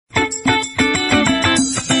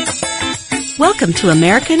Welcome to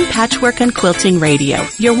American Patchwork and Quilting Radio,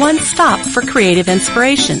 your one stop for creative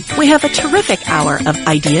inspiration. We have a terrific hour of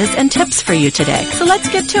ideas and tips for you today. So let's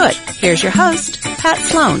get to it. Here's your host, Pat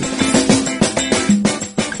Sloan.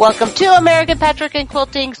 Welcome to American Patchwork and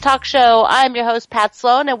Quilting's talk show. I'm your host, Pat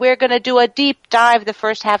Sloan, and we're going to do a deep dive the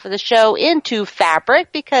first half of the show into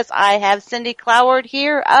fabric because I have Cindy Cloward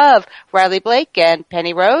here of Riley Blake and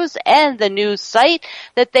Penny Rose and the new site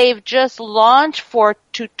that they've just launched for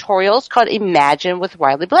tutorials called Imagine with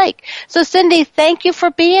Riley Blake. So, Cindy, thank you for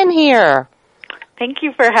being here. Thank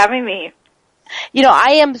you for having me. You know,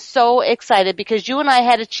 I am so excited because you and I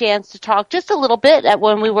had a chance to talk just a little bit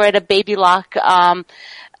when we were at a Baby Lock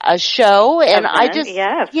a show, and I just,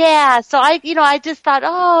 so I just thought,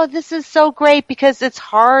 oh, this is so great because it's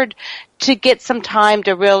hard to get some time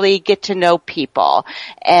to really get to know people.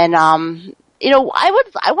 And, I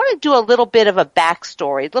want to do a little bit of a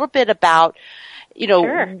backstory, a little bit about,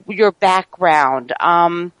 your background.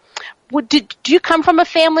 Do you come from a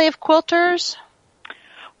family of quilters?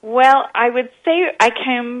 Well, I would say I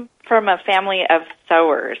came from a family of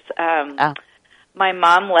sewers. My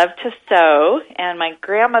mom loved to sew, and my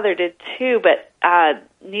grandmother did too, but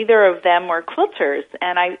neither of them were quilters.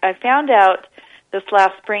 And I found out this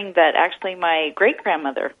last spring that actually my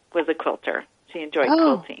great-grandmother was a quilter. She enjoyed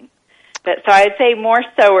quilting. So I'd say more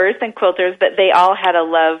sewers than quilters, but they all had a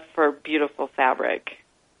love for beautiful fabric.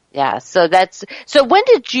 Yeah, so when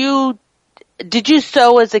did you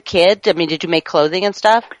sew as a kid? I mean, did you make clothing and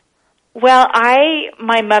stuff? Well,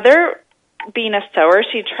 my mother, being a sewer,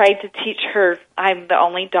 she tried to teach her. I'm the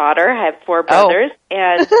only daughter. I have 4 brothers,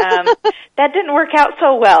 and that didn't work out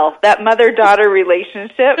so well, that mother-daughter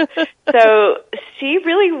relationship. So she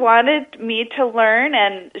really wanted me to learn,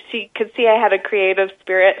 and she could see I had a creative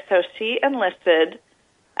spirit, so she enlisted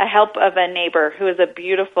a help of a neighbor who is a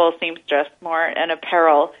beautiful seamstress, more in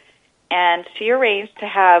apparel, and she arranged to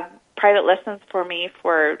have private lessons for me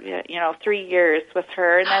for 3 years with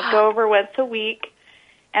her, and I'd go over once a week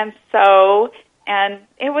and sew. And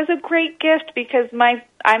it was a great gift because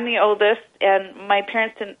I'm the oldest, and my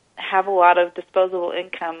parents didn't have a lot of disposable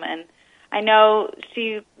income, and I know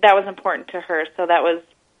that was important to her, so that was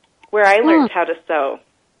where I learned how to sew.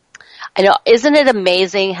 I know. Isn't it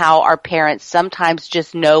amazing how our parents sometimes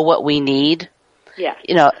just know what we need? Yeah.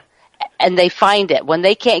 And they find it. When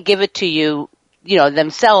they can't give it to you,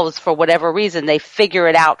 themselves for whatever reason, they figure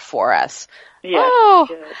it out for us. Yes, oh,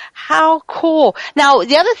 yes. How cool. Now,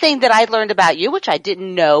 the other thing that I learned about you, which I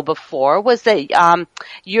didn't know before, was that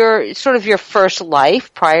your first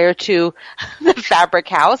life prior to the Fabric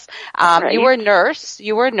House, right. You were a nurse.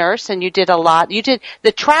 You were a nurse, and you did a lot. You did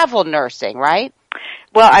the travel nursing, right?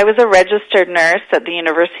 Well, I was a registered nurse at the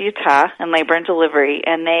University of Utah in labor and delivery,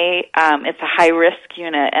 and it's a high-risk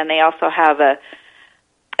unit, and they also have a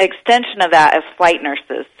extension of that as flight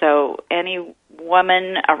nurses. So any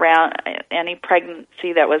woman around any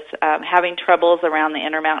pregnancy that was having troubles around the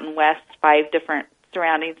Intermountain West, 5 different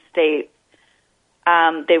surrounding states,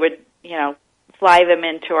 they would, fly them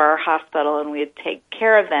into our hospital, and we'd take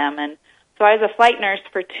care of them. And so I was a flight nurse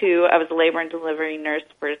for 2. I was a labor and delivery nurse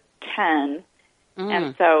for 10.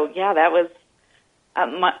 And so, that was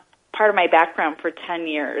part of my background for 10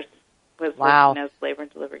 years was working as a labor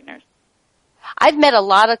and delivery nurse. I've met a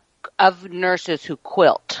lot of nurses who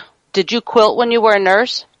quilt. Did you quilt when you were a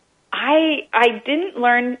nurse? I didn't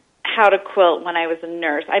learn how to quilt when I was a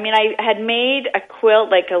nurse. I mean, I had made a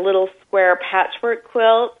quilt, like a little square patchwork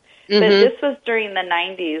quilt, but this was during the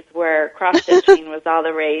 90s where cross-stitching was all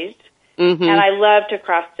the rage. And I loved to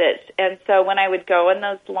cross-stitch. And so when I would go on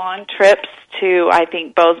those long trips to, I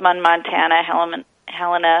think, Bozeman, Montana,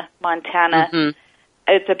 Helena, Montana,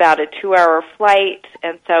 it's about a 2-hour flight.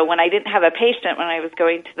 And so when I didn't have a patient when I was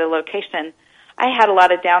going to the location, I had a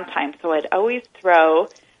lot of downtime. So I'd always throw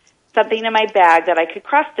something in my bag that I could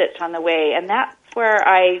cross-stitch on the way. And that's where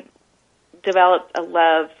I developed a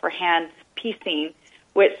love for hand piecing,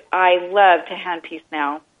 which I love to hand piece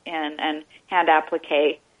now and hand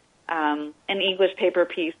applique. And English paper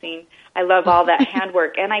piecing. I love all that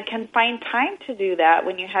handwork, and I can find time to do that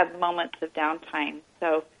when you have moments of downtime.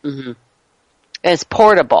 So, it's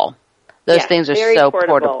portable. Those things are so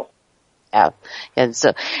portable. Yeah, and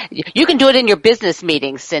so you can do it in your business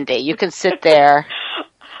meetings, Cindy. You can sit there.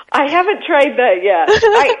 I haven't tried that yet.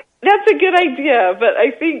 That's a good idea, but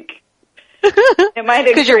I think it might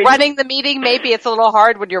because you're running the meeting. Maybe it's a little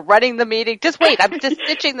hard when you're running the meeting. Just wait. I'm just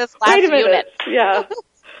stitching this last wait a minute. unit. Yeah.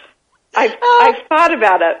 I've thought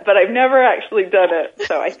about it, but I've never actually done it,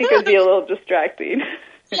 so I think it'd be a little distracting.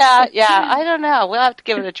 Yeah. I don't know. We'll have to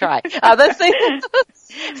give it a try.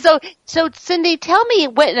 So Cindy, tell me,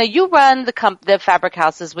 now you run the fabric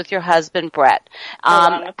houses with your husband, Brett.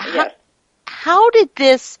 Yes. How did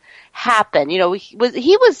this happen? You know,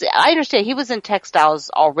 I understand he was in textiles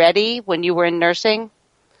already when you were in nursing?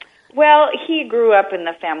 Well, he grew up in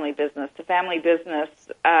the family business. The family business,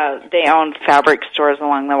 they owned fabric stores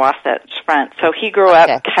along the Wasatch Front. So he grew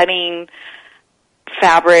up cutting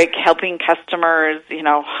fabric, helping customers, you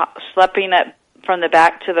know, schlepping it from the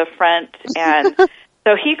back to the front. And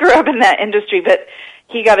so he grew up in that industry, but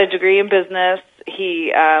he got a degree in business.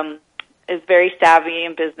 He is very savvy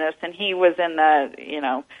in business, and he was in the, you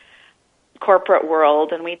know, corporate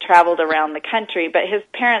world, and we traveled around the country, but his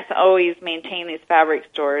parents always maintained these fabric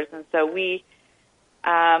stores, and so we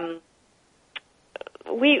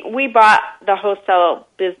bought the wholesale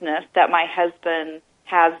business that my husband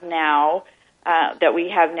has now, that we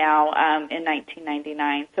have now, in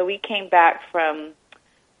 1999. So we came back from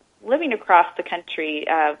living across the country,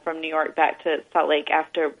 from New York back to Salt Lake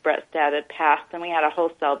after Brett's dad had passed, and we had a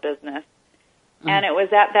wholesale business. And it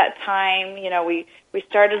was at that time, you know, we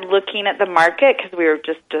started looking at the market because we were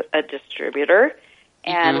just a distributor,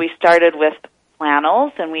 and we started with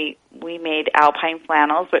flannels, and we made alpine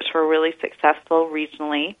flannels, which were really successful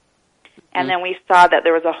regionally. And then we saw that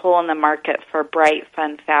there was a hole in the market for bright,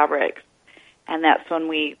 fun fabrics, and that's when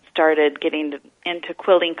we started getting into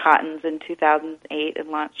quilting cottons in 2008 and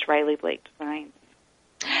launched Riley Blake Designs.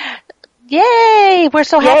 Yay! We're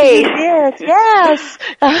so happy you did. Yes.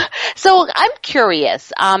 So I'm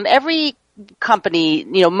curious. Every company,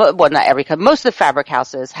 you know, well, not every company, most of the fabric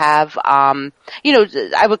houses have, you know,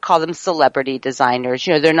 I would call them celebrity designers.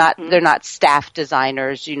 You know, they're not staff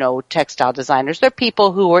designers, you know, textile designers. They're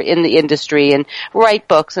people who are in the industry and write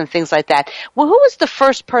books and things like that. Well, who was the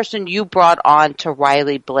first person you brought on to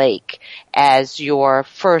Riley Blake as your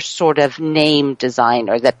first sort of name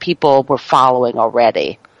designer that people were following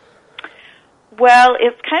already? Well,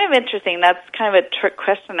 it's kind of interesting. That's kind of a trick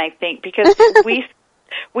question, I think, because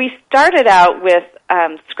we started out with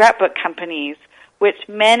scrapbook companies, which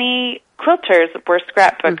many quilters were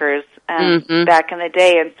scrapbookers back in the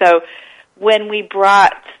day. And so when we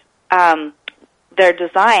brought their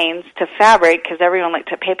designs to fabric, because everyone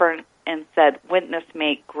looked at paper and said, wouldn't this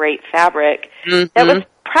make great fabric? That was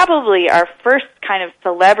probably our first kind of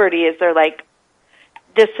celebrity, is they're like,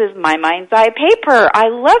 this is My Mind's Eye paper. I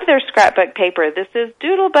love their scrapbook paper. This is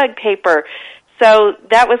Doodlebug paper. So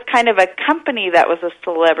that was kind of a company that was a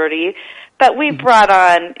celebrity. But we brought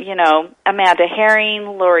on, you know, Amanda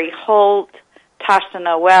Herring, Lori Holt, Tasha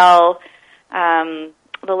Noel,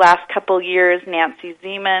 the last couple years, Nancy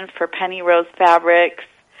Zeman for Penny Rose Fabrics.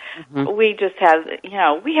 We just have, you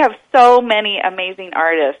know, we have so many amazing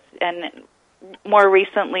artists. And more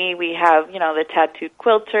recently, we have, you know, the Tattooed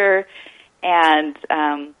Quilter, and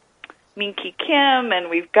Minky Kim, and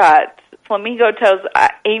we've got Flamingo Toes,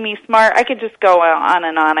 Amy Smart. I could just go on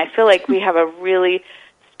and on. I feel like we have a really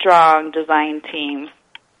strong design team.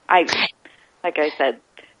 Like I said,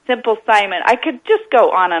 Simple Simon. I could just go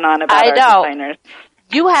on and on about our designers.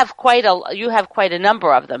 You have quite a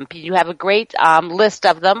number of them. You have a great list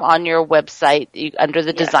of them on your website under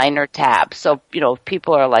the designer tab. So, you know,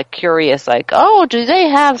 people are like curious, like, oh, do they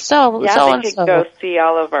have so and so? Yeah, they can go see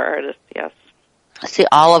all of our artists. Yes, see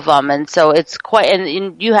all of them, and so it's quite.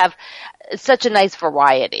 And you have such a nice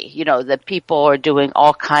variety. You know, that people are doing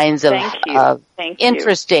all kinds of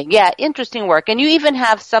interesting work. And you even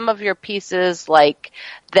have some of your pieces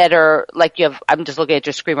that are like you have. I'm just looking at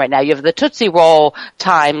your screen right now. You have the Tootsie Roll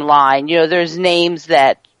timeline. You know, there's names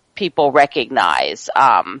that people recognize.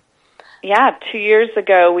 2 years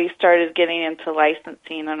ago, we started getting into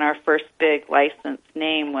licensing, and our first big licensed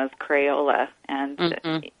name was Crayola, and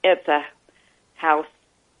it's a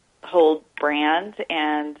household brand,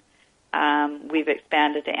 and we've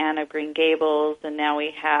expanded to Anne of Green Gables, and now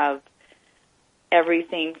we have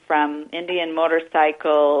everything from Indian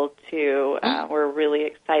Motorcycle to, we're really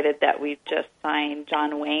excited that we've just signed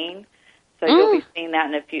John Wayne. So you'll be seeing that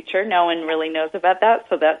in the future. No one really knows about that,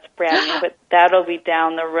 so that's brand new, but that'll be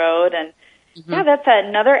down the road. And that's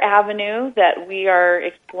another avenue that we are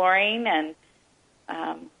exploring, and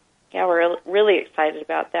we're really excited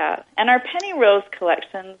about that. And our Penny Rose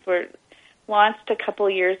collections were launched a couple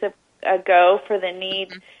years ago for the need,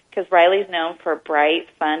 because Riley's known for bright,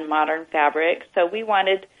 fun, modern fabrics. So we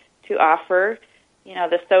wanted to offer, you know,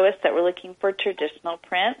 the sewists that were looking for traditional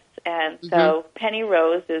prints. And so Penny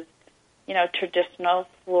Rose is, you know, traditional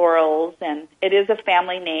florals, and it is a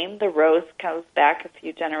family name. The Rose goes back a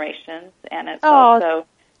few generations, and it's also...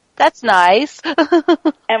 That's nice.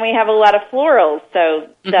 And we have a lot of florals, so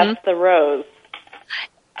that's the Rose.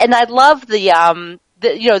 and I love the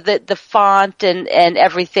font and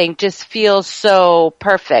everything just feels so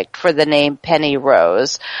perfect for the name Penny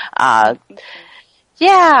Rose.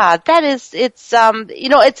 Yeah,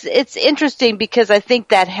 it's interesting because I think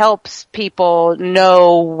that helps people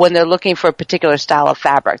know when they're looking for a particular style of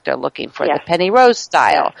fabric. They're looking for the Penny Rose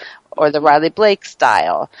style or the Riley Blake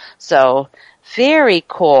style. So, very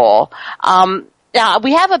cool. Now,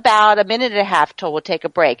 we have about a minute and a half till we'll take a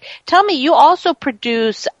break. Tell me, you also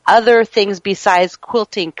produce other things besides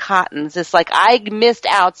quilting cottons. It's like I missed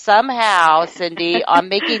out somehow, Cindy, on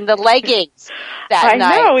making the leggings that night.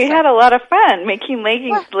 I know. We had a lot of fun making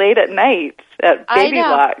leggings late at night at Baby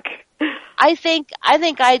Lock. I think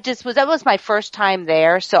that was my first time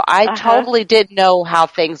there, so I totally didn't know how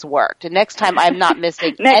things worked. And next time I'm not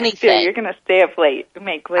missing next anything. Year you're going to stay up late to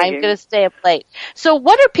make leggings. I'm going to stay up late. So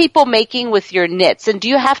what are people making with your knits? And do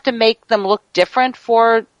you have to make them look different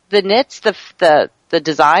for the knits, the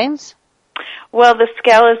designs? Well, the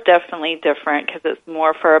scale is definitely different because it's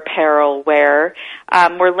more for apparel wear.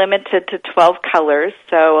 We're limited to 12 colors,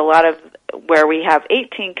 so a lot of where we have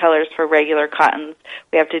 18 colors for regular cottons,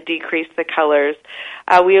 we have to decrease the colors.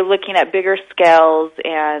 We are looking at bigger scales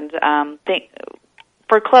and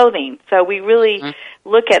for clothing. So we really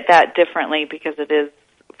look at that differently because it is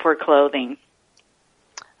for clothing.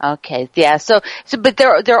 Okay, yeah. So, but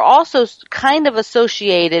they're also kind of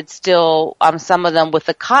associated still, some of them with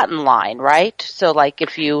the cotton line, right? So, like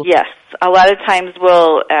if you yes, a lot of times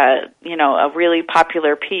we'll, a really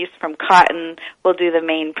popular piece from cotton, we'll do the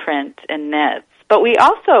main print in knits. But we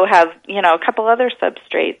also have, a couple other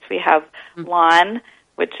substrates. We have lawn,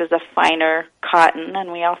 which is a finer cotton,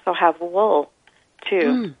 and we also have wool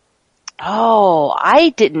too. Oh, I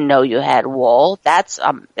didn't know you had wool. That's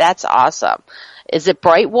awesome. Is it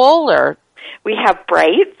bright wool or? We have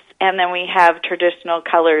brights, and then we have traditional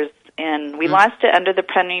colors. And we launched it under the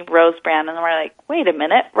Penny Rose brand, and then we're like, wait a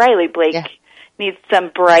minute, Riley Blake needs some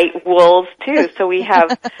bright wools too. So we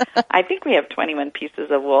have, I think we have 21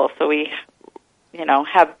 pieces of wool. So we,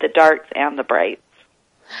 have the darks and the brights.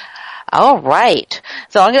 All right.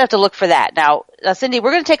 So I'm going to have to look for that. Now, Cindy,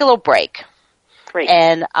 we're going to take a little break. Great.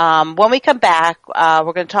 And when we come back,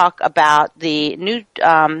 we're going to talk about the new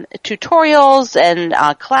tutorials and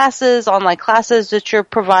classes, online classes that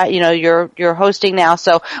you're hosting now.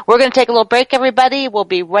 So we're going to take a little break, everybody. We'll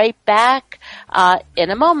be right back in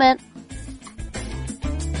a moment.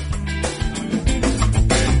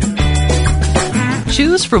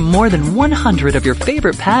 Choose from more than 100 of your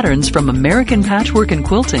favorite patterns from American Patchwork and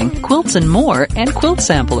Quilting, Quilts and More, and Quilt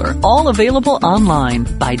Sampler, all available online.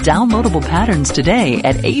 Buy downloadable patterns today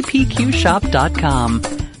at apqshop.com.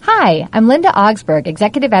 Hi, I'm Linda Augsburg,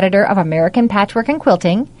 Executive Editor of American Patchwork and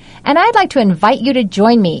Quilting, and I'd like to invite you to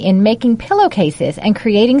join me in making pillowcases and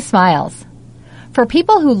creating smiles. For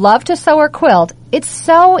people who love to sew or quilt, it's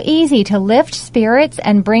so easy to lift spirits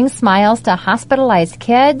and bring smiles to hospitalized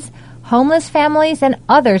kids, homeless families, and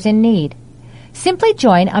others in need. Simply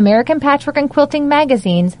join American Patchwork and Quilting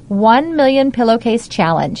Magazine's 1 Million Pillowcase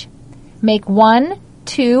Challenge. Make 1,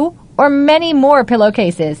 2, or many more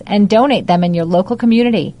pillowcases and donate them in your local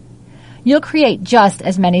community. You'll create just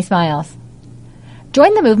as many smiles.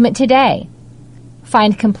 Join the movement today.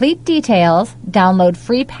 Find complete details, download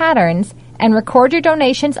free patterns, and record your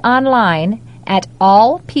donations online at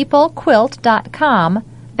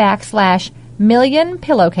allpeoplequilt.com/million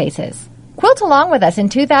pillowcases. Quilt along with us in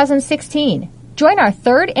 2016. Join our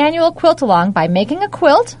 3rd annual Quilt Along by making a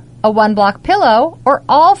quilt, a 1-block pillow, or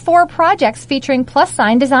all 4 projects featuring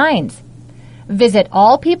plus-sign designs. Visit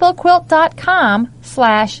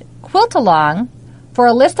allpeoplequilt.com/quiltalong for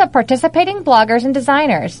a list of participating bloggers and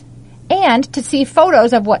designers, and to see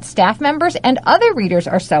photos of what staff members and other readers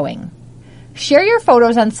are sewing. Share your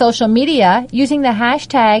photos on social media using the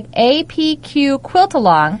hashtag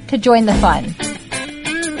APQQuiltalong to join the fun.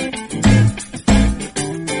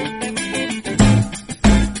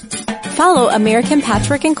 Follow American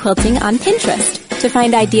Patchwork and Quilting on Pinterest to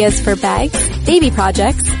find ideas for bags, baby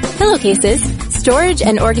projects, pillowcases, storage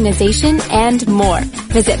and organization, and more.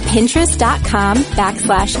 Visit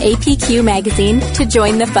Pinterest.com/APQ magazine to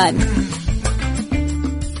join the fun.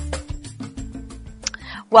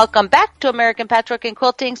 Welcome back to American Patchwork and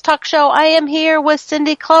Quilting's talk show. I am here with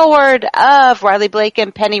Cindy Cloward of Riley Blake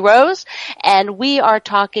and Penny Rose, and we are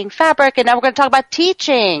talking fabric, and now we're going to talk about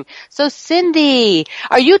teaching. So, Cindy,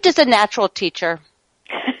 are you just a natural teacher?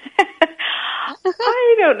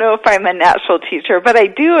 I don't know if I'm a natural teacher, but I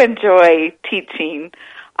do enjoy teaching.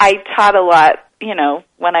 I taught a lot,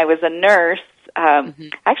 when I was a nurse.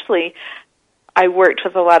 Actually, I worked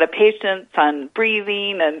with a lot of patients on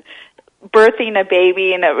breathing and birthing a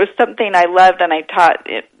baby, and it was something I loved, and I taught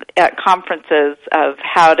it at conferences of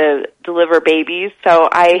how to deliver babies. So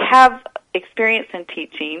I have experience in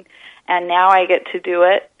teaching, and now I get to do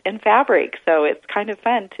it in fabric. So it's kind of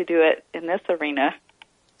fun to do it in this arena.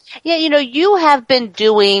 Yeah, you have been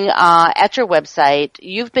doing, at your website,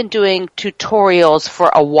 you've been doing tutorials for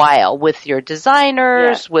a while with your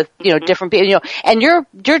designers, with, different people, and you're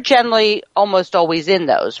generally almost always in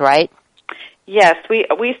those, right? Yes,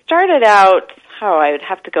 we started out, I would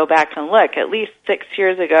have to go back and look, at least 6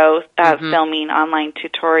 years ago, filming online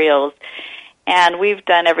tutorials. And we've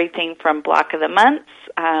done everything from Block of the Months,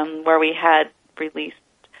 where we had released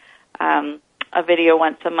a video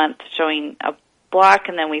once a month showing a block,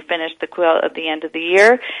 and then we finished the quilt at the end of the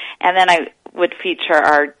year. And then I would feature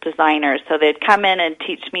our designers. So they'd come in and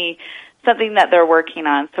teach me something that they're working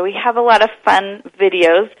on. So we have a lot of fun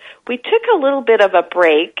videos. We took a little bit of a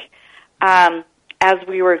break as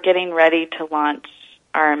we were getting ready to launch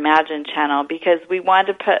our Imagine channel, because we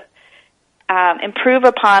wanted to improve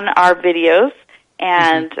upon our videos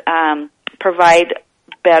and provide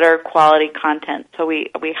better quality content. So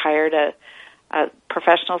we hired a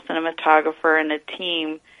professional cinematographer and a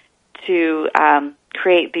team to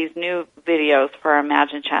create these new videos for our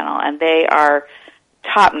Imagine channel, and they are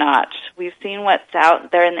top-notch. We've seen what's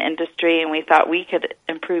out there in the industry, and we thought we could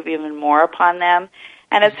improve even more upon them.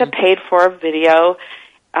 And it's a paid-for video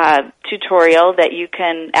tutorial that you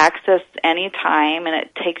can access anytime, and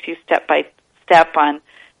it takes you step by step on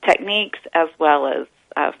techniques as well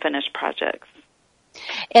as finished projects.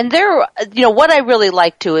 And what I really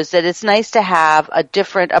like too is that it's nice to have a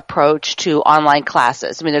different approach to online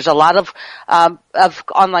classes. I mean, there's a lot of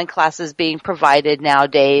online classes being provided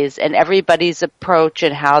nowadays, and everybody's approach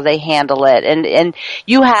and how they handle it. And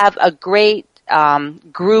you have a great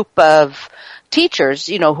group of teachers,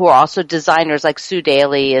 who are also designers, like Sue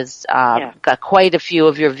Daly is got quite a few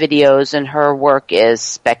of your videos, and her work is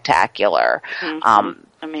spectacular.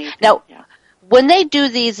 Amazing. Now, when they do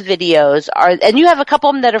these videos, and you have a couple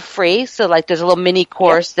of them that are free, so like there's a little mini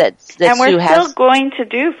course that Sue has. And we're still going to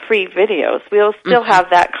do free videos. We'll still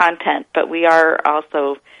have that content, but we are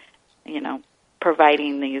also,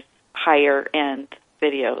 providing these higher end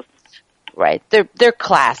videos. Right. They're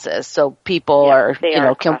classes, so people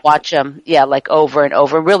can watch them, like over and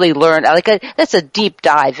over, really learn. That's a deep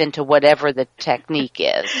dive into whatever the technique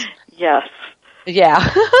is. Yes. Yeah.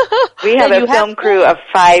 We have a film crew of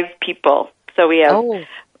 5 people. So we have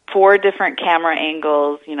 4 different camera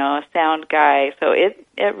angles, a sound guy. So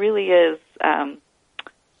it really is, a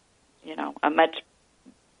much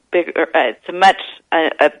bigger, it's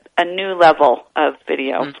a new level of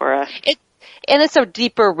video for us. And it's a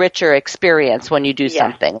deeper, richer experience when you do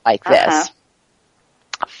something like this.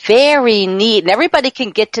 Very neat. And everybody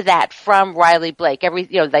can get to that from Riley Blake.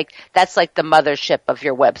 That's like the mothership of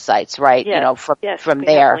your websites, right? Yes. From we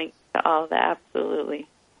there. Have links to all of that, absolutely.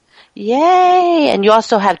 Yay! And you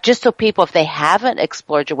also have, just so people, if they haven't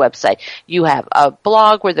explored your website, you have a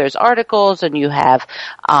blog where there's articles, and you have,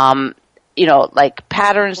 like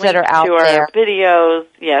patterns links that are out to there. Our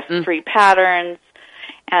videos, free patterns,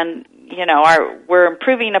 and we're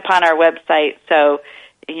improving upon our website. So,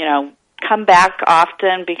 come back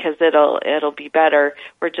often because it'll be better.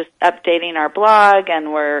 We're just updating our blog,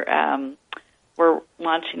 and we're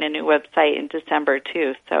launching a new website in December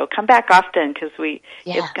too. So come back often because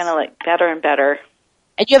it's going to look better and better.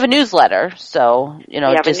 And you have a newsletter, so We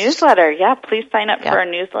have a newsletter. Yeah, please sign up for our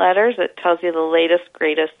newsletters. It tells you the latest,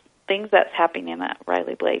 greatest things that's happening at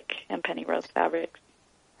Riley Blake and Penny Rose Fabrics.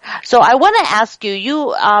 So I want to ask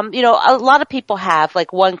you, a lot of people have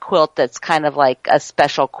like one quilt that's kind of like a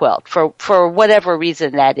special quilt for whatever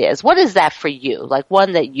reason that is. What is that for you? Like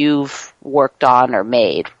one that you've worked on or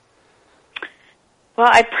made? Well,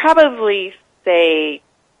 I'd probably say,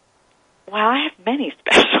 I have many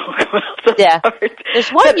special quilts. Yeah. There's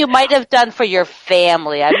one you might have done for your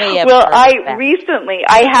family. I may have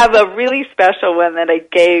I have a really special one that I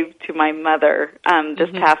gave to my mother this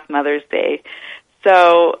past Mother's Day.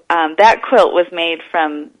 So that quilt was made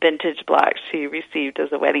from vintage blocks she received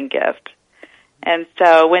as a wedding gift. And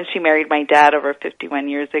so when she married my dad over 51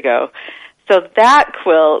 years ago. So that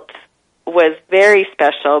quilt was very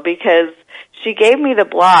special because she gave me the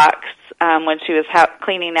blocks when she was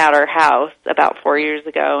cleaning out her house about 4 years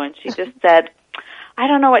ago, and she just said, I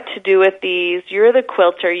don't know what to do with these. You're the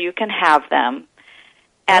quilter. You can have them.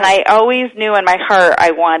 And I always knew in my heart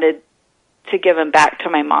I wanted to give them back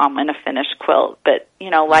to my mom in a finished quilt. But,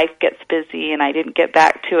 life gets busy, and I didn't get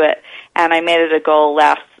back to it. And I made it a goal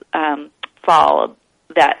last fall,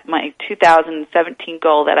 that my 2017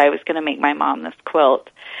 goal that I was going to make my mom this quilt.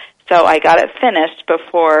 So I got it finished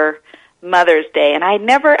before Mother's Day, and I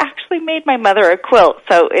never actually made my mother a quilt,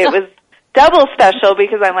 so it was double special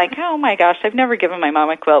because I'm like, oh my gosh, I've never given my mom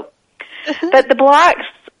a quilt. But the blocks,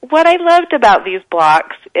 what I loved about these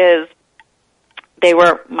blocks is they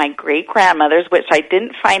were my great-grandmother's, which I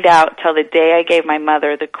didn't find out till the day I gave my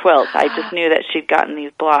mother the quilt. I just knew that she'd gotten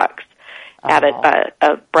these blocks at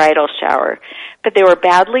a bridal shower. But they were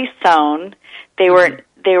badly sewn. They were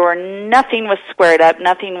nothing was squared up,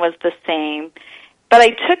 nothing was the same. But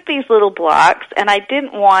I took these little blocks, and I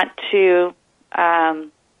didn't want to,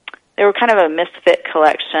 they were kind of a misfit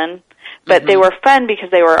collection, but they were fun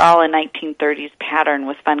because they were all a 1930s pattern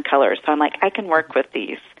with fun colors. So I'm like, I can work with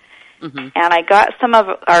these. And I got some of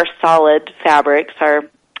our solid fabrics, our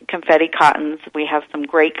confetti cottons. We have some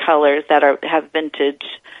great colors that have vintage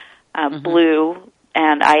blue,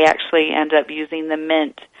 and I actually ended up using the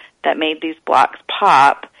mint that made these blocks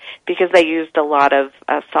pop because they used a lot of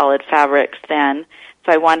solid fabrics then.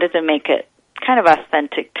 So I wanted to make it kind of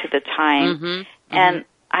authentic to the time. And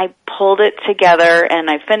I pulled it together, and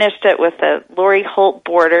I finished it with a Lori Holt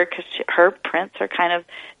border because her prints are kind of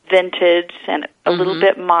vintage and a little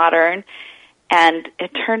bit modern, and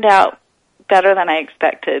it turned out better than I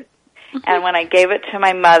expected. And when I gave it to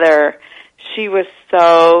my mother, she was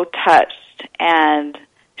so touched, and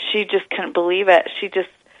she just couldn't believe it. She just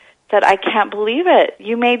said, I can't believe it.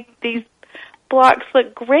 You made these blocks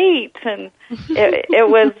look great. And it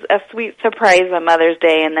was a sweet surprise on Mother's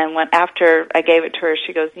Day. And then after I gave it to her,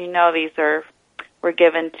 she goes, you know, these were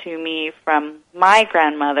given to me from my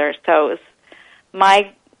grandmother. So it was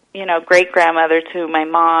my, great-grandmother to my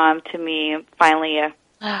mom to me, finally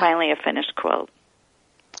a finished quilt.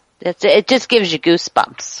 It just gives you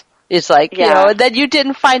goosebumps. It's like, and then you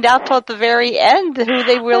didn't find out till at the very end who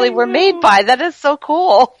they really were made by. That is so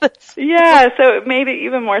cool. Yeah, so it made it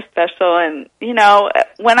even more special. And,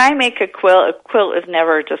 when I make a quilt is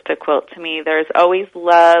never just a quilt to me. There's always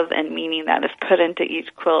love and meaning that is put into each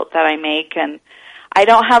quilt that I make. And I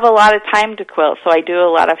don't have a lot of time to quilt, so I do a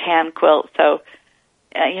lot of hand quilts. So,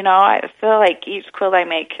 I feel like each quilt I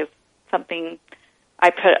make is something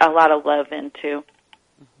I put a lot of love into.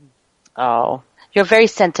 Oh. You're very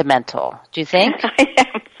sentimental, do you think? I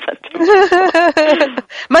am sentimental.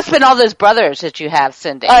 Must have been all those brothers that you have,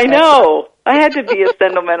 Cindy. I know. I had to be a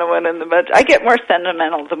sentimental one in the bunch. I get more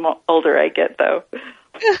sentimental the older I get, though.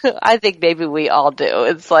 I think maybe we all do.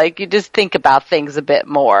 It's like you just think about things a bit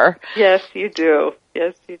more. Yes, you do.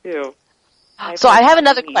 Yes, you do. So I have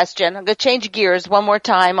another question. I'm going to change gears one more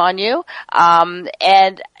time on you.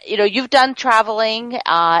 And, you've done traveling,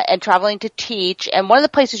 and traveling to teach, and one of the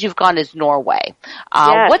places you've gone is Norway.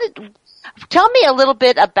 Yes. Tell me a little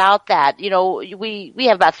bit about that. We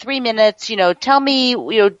have about 3 minutes. Tell me,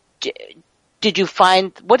 what did you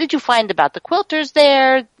find about the quilters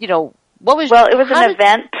there? What was? Well, it was an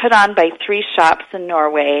event put on by 3 shops in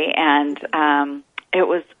Norway, and,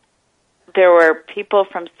 there were people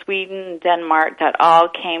from Sweden and Denmark that all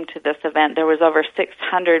came to this event. There was over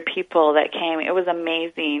 600 people that came. It was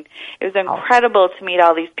amazing. It was incredible to meet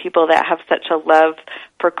all these people that have such a love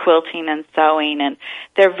for quilting and sewing, and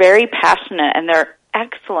they're very passionate, and they're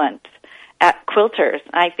excellent at quilters.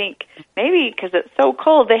 I think maybe because it's so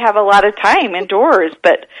cold, they have a lot of time indoors,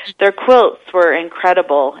 but their quilts were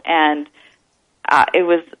incredible, and it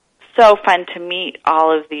was so fun to meet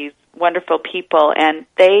all of these wonderful people, and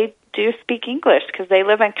they do speak English because they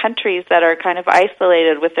live in countries that are kind of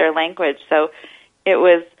isolated with their language. So it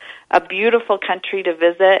was a beautiful country to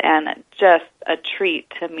visit and just a treat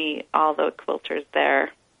to meet all the quilters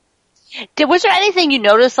there. Was there anything you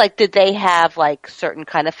noticed, did they have, certain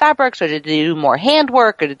kind of fabrics, or did they do more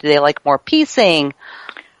handwork, or did they like more piecing?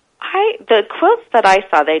 The quilts that I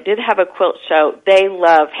saw, they did have a quilt show. They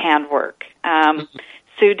love handwork.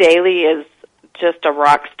 Sue Daly is just a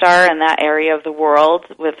rock star in that area of the world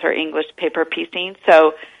with her English paper piecing.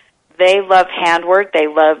 So they love handwork.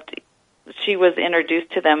 She was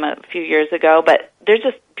introduced to them a few years ago, but they're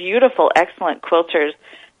just beautiful, excellent quilters.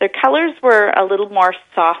 Their colors were a little more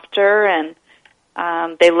softer, and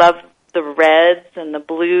they love the reds and the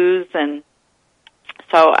blues, and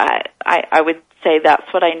so I would say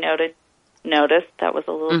that's what I noticed that was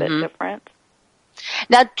a little bit different.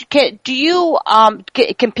 Now, do you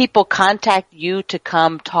can people contact you to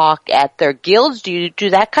come talk at their guilds? Do you do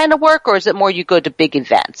that kind of work, or is it more you go to big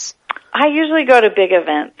events? I usually go to big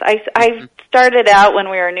events. I started out when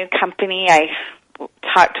we were a new company. I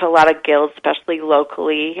talked to a lot of guilds, especially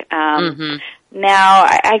locally. Now,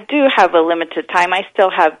 I do have a limited time. I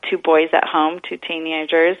still have 2 boys at home, 2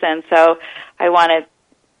 teenagers, and so I want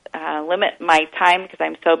to limit my time because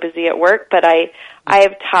I'm so busy at work, but I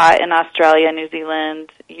have taught in Australia, New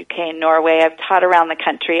Zealand, UK, Norway. I've taught around the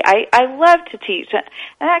country. I love to teach, and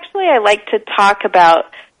actually I like to talk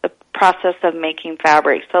about the process of making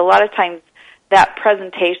fabric. So a lot of times that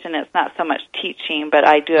presentation is not so much teaching, but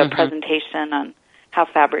I do a presentation on how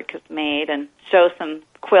fabric is made and show some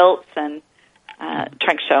quilts and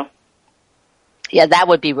trunk show. Yeah, that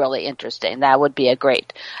would be really interesting. That would be a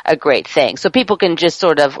great thing. So people can just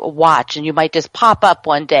sort of watch, and you might just pop up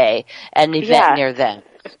one day at an event near them.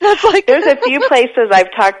 That's like there's a few places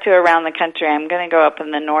I've talked to around the country. I'm going to go up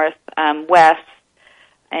in the northwest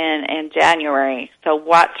in January. So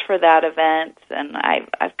watch for that event. And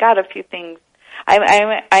I've got a few things.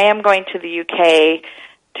 I am going to the UK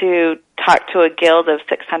to talk to a guild of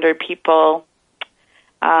 600 people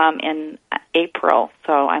in April,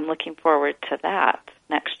 so I'm looking forward to that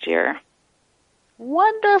next year.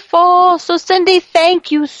 Wonderful. So, Cindy,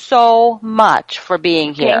 thank you so much for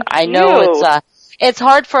being here. I know it's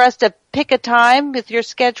hard for us to pick a time with your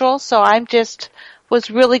schedule, so I'm just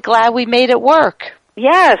was really glad we made it work.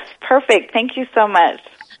 Yes, perfect. Thank you so much.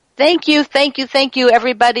 Thank you.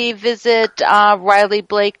 Everybody visit Riley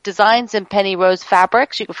Blake Designs and Penny Rose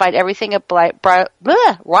Fabrics. You can find everything at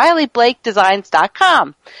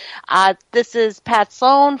RileyBlakeDesigns.com. This is Pat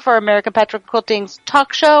Sloan for American Patchwork Quilting's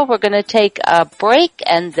talk show. We're going to take a break,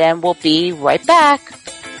 and then we'll be right back.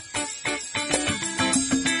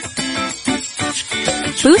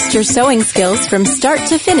 Boost your sewing skills from start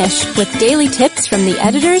to finish with daily tips from the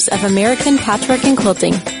editors of American Patchwork and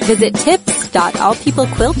Quilting. Visit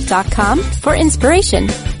tips.allpeoplequilt.com for inspiration.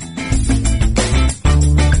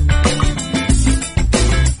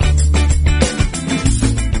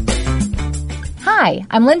 Hi,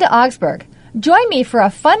 I'm Linda Augsburg. Join me for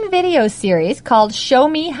a fun video series called Show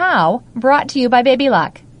Me How, brought to you by Baby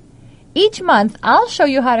Lock. Each month, I'll show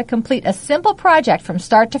you how to complete a simple project from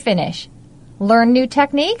start to finish. Learn new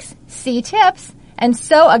techniques, see tips, and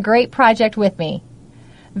sew a great project with me.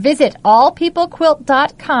 Visit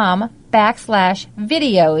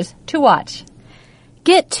allpeoplequilt.com/videos to watch.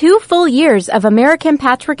 Get 2 full years of American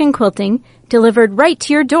Patchwork and Quilting delivered right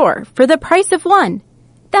to your door for the price of 1.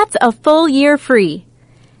 That's a full year free.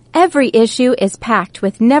 Every issue is packed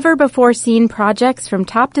with never-before-seen projects from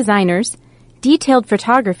top designers, detailed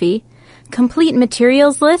photography, complete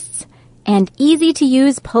materials lists, and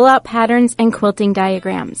easy-to-use pull-out patterns and quilting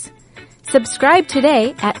diagrams. Subscribe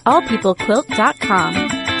today at allpeoplequilt.com.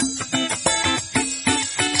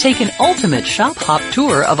 Take an ultimate shop hop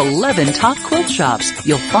tour of 11 top quilt shops.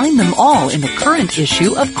 You'll find them all in the current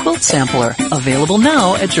issue of Quilt Sampler, available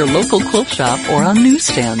now at your local quilt shop or on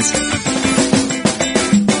newsstands.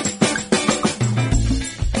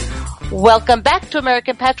 Welcome back to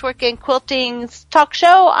American Patchwork and Quilting's talk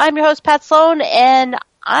show. I'm your host, Pat Sloan, and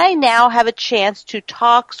I now have a chance to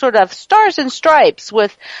talk sort of stars and stripes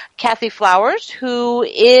with Kathy Flowers, who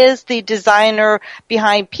is the designer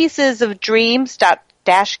behind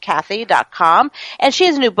piecesofdreams.-kathy.com, and she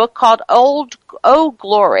has a new book called Old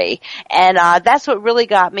Glory, and that's what really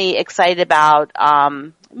got me excited about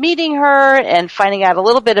meeting her and finding out a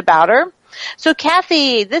little bit about her. So,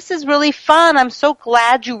 Kathy, this is really fun. I'm so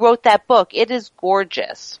glad you wrote that book. It is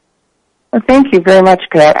gorgeous. Well, thank you very much,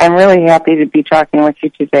 Pat. I'm really happy to be talking with you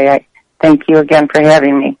today. I thank you again for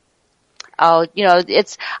having me. Oh,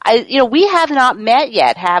 we have not met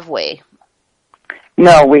yet, have we?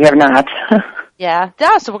 No, we have not. Yeah,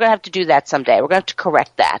 so we're going to have to do that someday. We're going to have to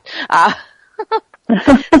correct that.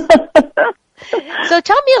 So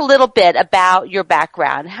tell me a little bit about your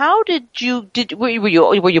background. How were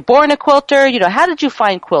you born a quilter? How did you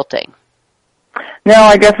find quilting? No,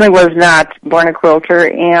 I definitely was not born a quilter,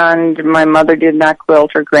 and my mother did not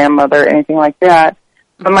quilt, or grandmother, anything like that.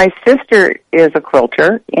 But my sister is a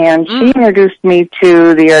quilter, and she introduced me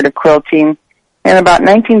to the art of quilting in about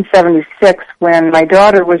 1976 when my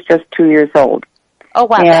daughter was just 2 years old. Oh,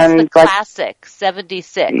 wow, and that's the classic,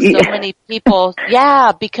 76. Yeah. So many people,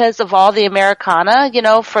 because of all the Americana,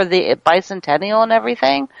 for the bicentennial and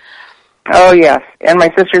everything. Oh, yes, and my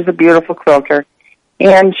sister's a beautiful quilter.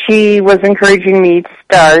 And she was encouraging me to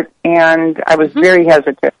start, and I was very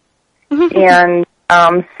hesitant. And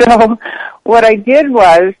so what I did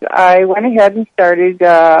was I went ahead and started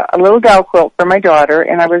a little doll quilt for my daughter,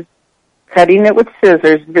 and I was cutting it with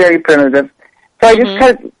scissors, very primitive. So I just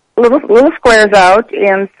cut little squares out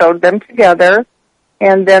and sewed them together,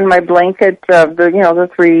 and then my blanket of the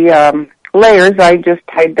 3 layers, I just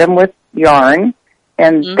tied them with yarn,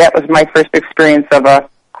 and that was my first experience of a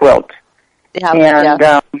quilt. But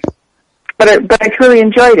I truly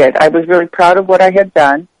enjoyed it. I was really proud of what I had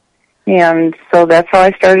done, and so that's how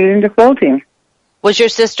I started into quilting. Was your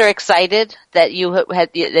sister excited that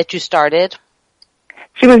you started?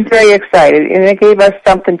 She was very excited, and it gave us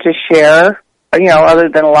something to share, other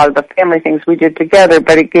than a lot of the family things we did together,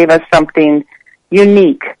 but it gave us something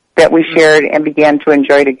unique that we shared and began to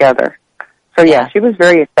enjoy together. So yeah, she was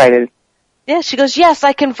very excited. Yeah, she goes, yes,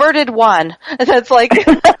 I converted one. That's like...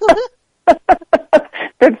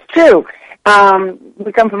 That's true.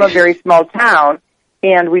 We come from a very small town,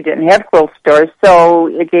 and we didn't have quilt stores, so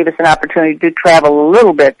it gave us an opportunity to travel a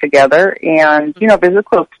little bit together and, visit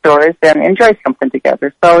quilt stores and enjoy something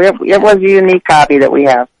together. So it was a unique hobby that we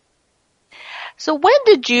have. So when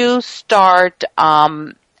did you start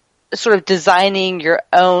sort of designing your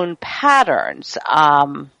own patterns?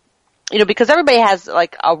 Because everybody has,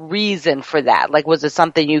 like, a reason for that. Like, was it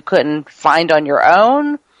something you couldn't find on your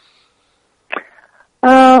own?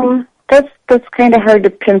 That's kind of hard to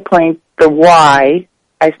pinpoint the why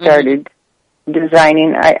I started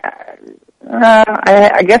designing.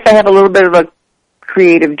 I guess I have a little bit of a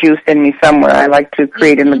creative juice in me somewhere. I like to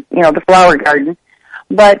create in the flower garden.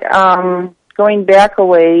 But going back a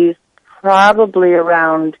ways, probably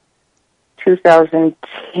around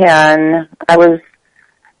 2010, I was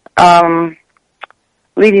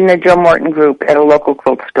leading the Joe Morton group at a local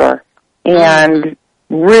quilt store, and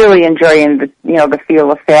really enjoying the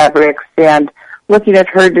feel of fabrics and looking at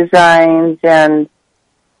her designs and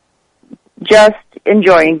just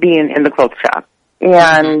enjoying being in the quilt shop.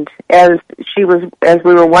 And as we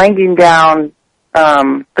were winding down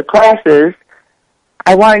the classes,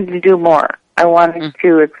 I wanted to do more. I wanted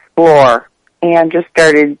to explore, and just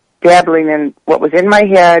started dabbling in what was in my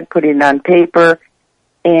head, putting it on paper,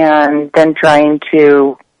 and then trying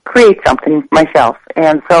to create something myself.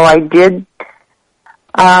 And so I did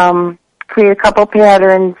create a couple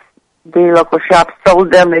patterns. The local shops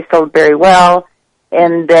sold them. They sold very well,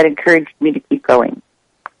 and that encouraged me to keep going.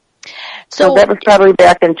 So that was probably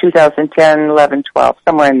back in 2010, 11, 12,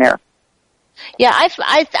 somewhere in there. Yeah,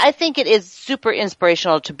 I think it is super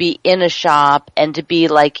inspirational to be in a shop and to be,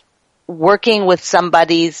 like, working with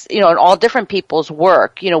somebody's, and all different people's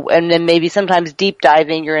work, and then maybe sometimes deep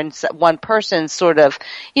diving, you're in one person's sort of,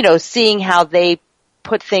 seeing how they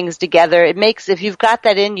put things together. It makes, if you've got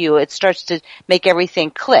that in you, it starts to make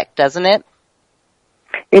everything click, doesn't it?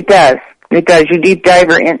 It does. It does. You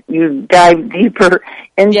dive deeper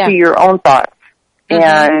into your own thoughts.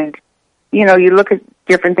 And, you look at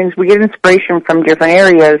different things. We get inspiration from different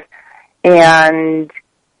areas, and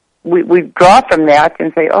we draw from that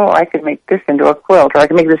and say, oh, I could make this into a quilt, or I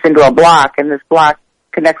can make this into a block, and this block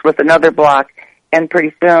connects with another block. And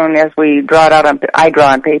pretty soon, as we draw it out I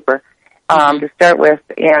draw on paper to start with,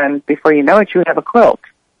 and before you know it, you have a quilt.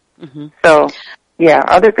 So, yeah,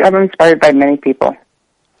 I'm inspired by many people.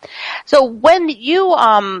 So when you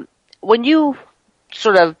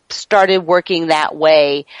sort of started working that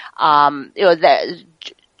way,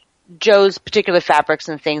 Joe's particular fabrics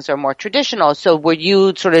and things are more traditional. So were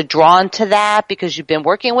you sort of drawn to that because you've been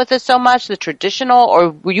working with it so much, the traditional,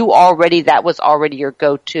 or were you that was already your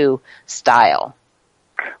go-to style?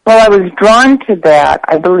 Well, I was drawn to that,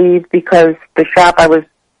 I believe, because the shop I was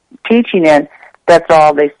teaching in, that's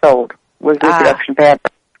all they sold, was reproduction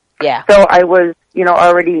fabric. Yeah. So I was,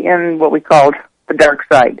 already in what we called the dark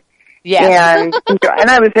side. Yeah. And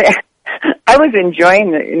I was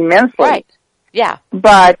enjoying it immensely. Right. Yeah.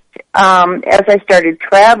 But as I started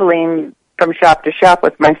traveling from shop to shop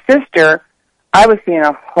with my sister, I was seeing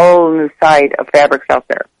a whole new side of fabrics out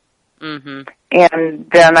there. And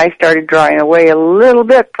then I started drawing away a little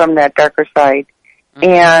bit from that darker side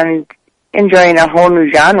and enjoying a whole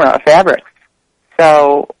new genre of fabrics.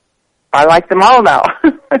 So I like them all now.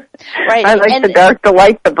 Right. I like the dark, the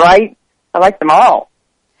light, the bright. I like them all.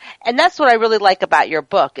 And that's what I really like about your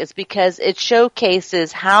book, is because it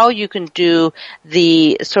showcases how you can do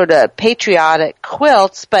the sort of patriotic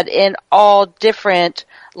quilts, but in all different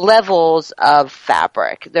levels of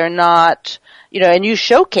fabric. They're not, and you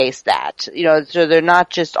showcase that, so they're not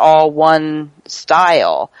just all one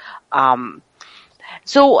style.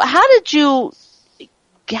 So how did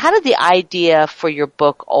the idea for your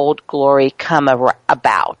book, Old Glory, come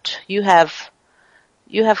about? You have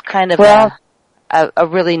kind of a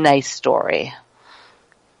really nice story.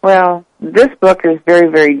 Well, this book is very,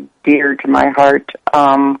 very dear to my heart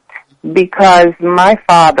because my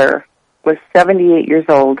father was 78 years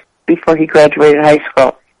old before he graduated high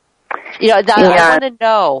school.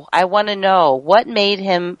 I want to know what made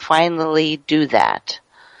him finally do that.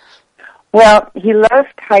 Well, he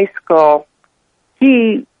left high school.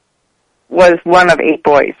 He was one of 8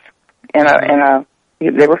 boys,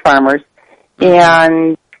 they were farmers,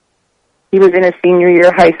 and he was in his senior year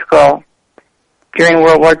of high school during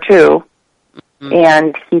World War II,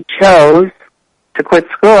 And he chose to quit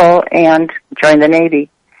school and join the Navy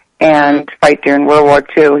and fight during World War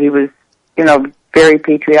II. He was, very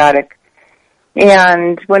patriotic.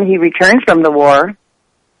 And when he returned from the war,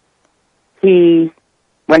 he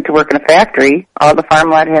went to work in a factory. All the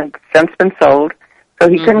farmland had since been sold, so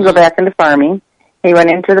he couldn't go back into farming. He went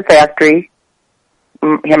into the factory.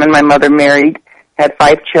 Him and my mother married, had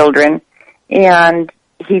 5 children, and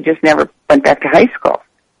he just never went back to high school.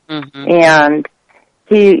 And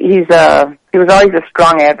he was always a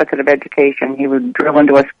strong advocate of education. He would drill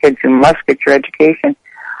into us kids, you must get your education.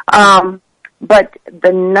 But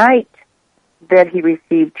the night that he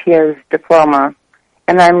received his diploma,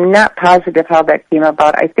 and I'm not positive how that came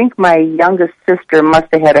about, I think my youngest sister must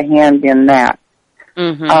have had a hand in that.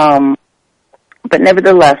 But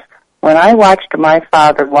nevertheless, when I watched my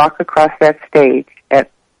father walk across that stage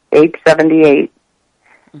at age 78,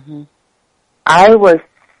 I was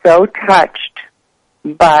so touched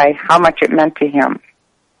by how much it meant to him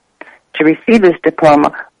to receive his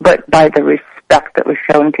diploma, but by the respect that was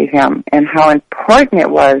shown to him and how important it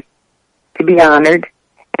was to be honored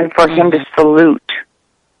and for him to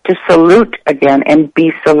salute again and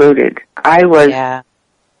be saluted. I was, I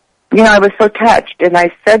was so touched, and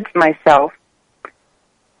I said to myself,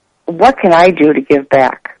 what can I do to give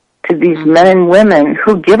back to these men and women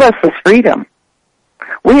who give us this freedom?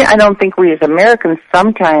 I don't think we as Americans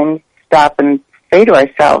sometimes stop and say to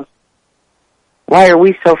ourselves, why are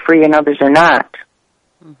we so free and others are not?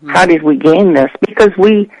 How did we gain this? Because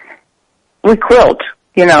we quilt,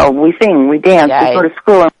 we sing, we dance, we go to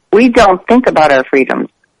school, and we don't think about our freedoms.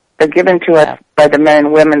 They're given to us by the men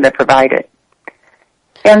and women that provide it.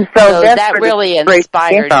 And so that really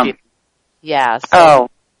inspired you. Yeah.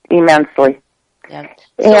 Immensely. Yeah.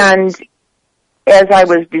 And as I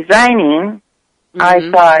was designing,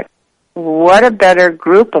 I thought, what a better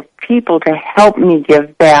group of people to help me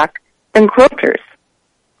give back than quilters.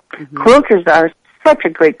 Quilters are such a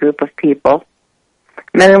great group of people,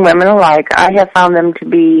 men and women alike. I have found them to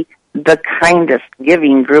be the kindest,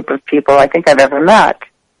 giving group of people I think I've ever met.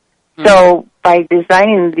 So by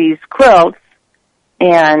designing these quilts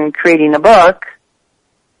and creating a book,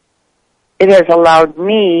 it has allowed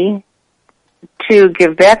me to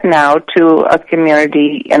give back now to a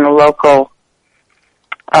community in a local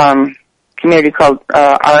community called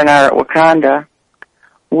R&R at Wakanda,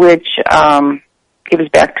 which gives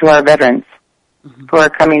back to our veterans who are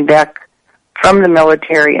coming back from the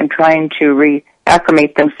military and trying to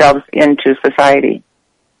reacclimate themselves into society.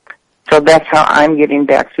 So that's how I'm getting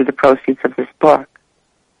back through the proceeds of this book.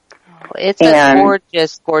 It's a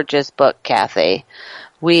gorgeous, gorgeous book, Kathy.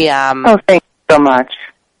 Oh, thank you so much.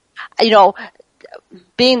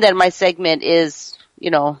 Being that my segment is,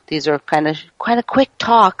 these are kind of quick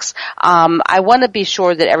talks, I want to be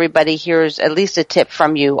sure that everybody hears at least a tip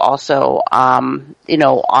from you also, on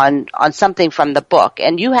something from the book.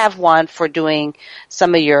 And you have one for doing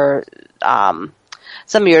some of your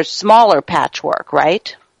smaller patchwork,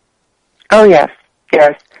 right? Oh, yes.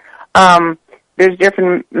 There's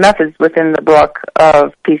different methods within the book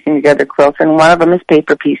of piecing together quilts, and one of them is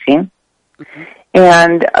paper piecing.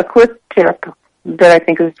 And a quick tip that I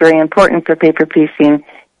think is very important for paper piecing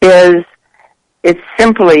is it's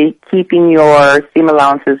simply keeping your seam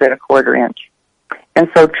allowances at 1/4 inch. And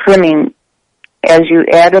so trimming, as you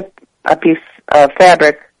add a piece of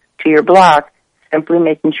fabric to your block, simply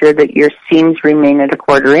making sure that your seams remain at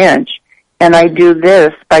 1/4 inch. And I do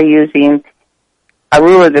this by using a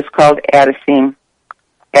ruler that's called add a seam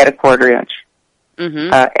at 1/4 inch.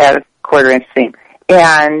 Add a 1/4 inch seam.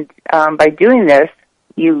 And by doing this,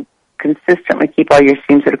 you consistently keep all your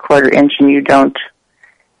seams at 1/4 inch, and you don't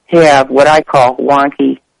have what I call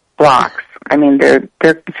wonky blocks. I mean, they're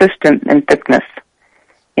consistent in thickness.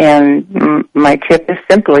 And my tip is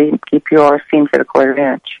simply keep your seams at 1/4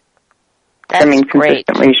 inch. That's great.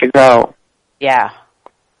 Consistently as you go. Yeah.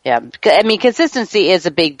 I mean, consistency is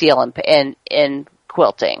a big deal in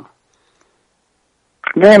quilting.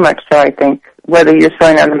 Very much so, I think. Whether you're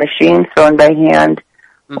sewing on a machine, sewing by hand,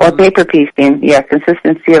 or paper piecing,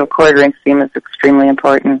 consistency of 1/4 inch seam is extremely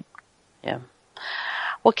important. Yeah.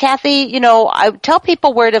 Well, Kathy, I tell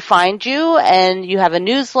people where to find you, and you have a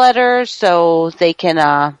newsletter so they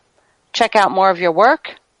can check out more of your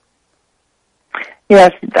work.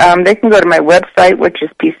 Yes, they can go to my website, which is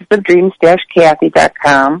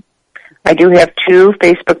piecesofdreams-kathy.com. I do have 2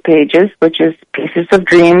 Facebook pages, which is Pieces of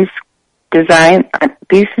Dreams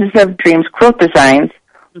Quilt Designs,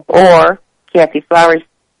 or Kathy Flowers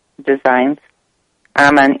Designs.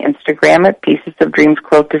 I'm on Instagram at Pieces of Dreams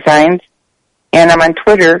Quilt Designs, and I'm on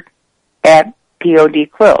Twitter at POD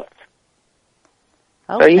Quilts.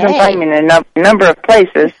 So you can find me in a number of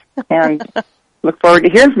places, and look forward to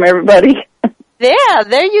hearing from everybody. Yeah,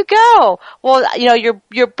 there you go. Well,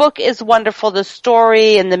 your book is wonderful. The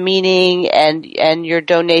story and the meaning and your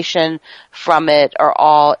donation from it are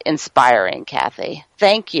all inspiring, Kathy.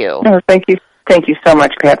 Thank you. Oh, thank you. Thank you so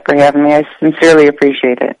much, Pat, for having me. I sincerely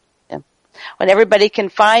appreciate it. Yeah. When everybody can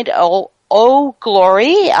find Oh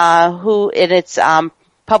Glory, it's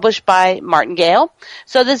published by Martingale.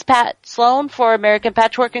 So this is Pat Sloan for American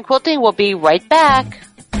Patchwork and Quilting. We'll be right back.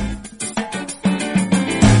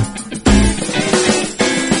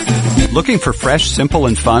 Looking for fresh, simple,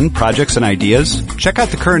 and fun projects and ideas? Check out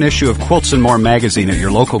the current issue of Quilts and More magazine at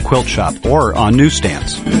your local quilt shop or on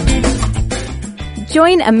newsstands.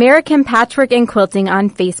 Join American Patchwork and Quilting on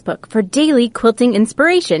Facebook for daily quilting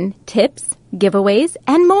inspiration, tips, giveaways,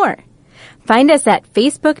 and more. Find us at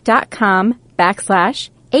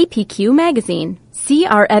facebook.com/APQ magazine. See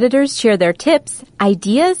our editors share their tips,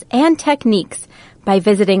 ideas, and techniques by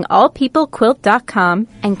visiting allpeoplequilt.com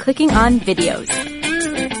and clicking on videos.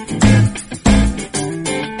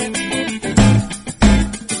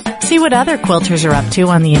 See what other quilters are up to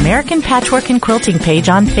on the American Patchwork and Quilting page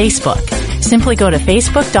on Facebook. Simply go to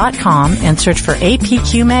facebook.com and search for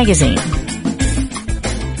APQ Magazine.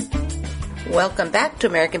 Welcome back to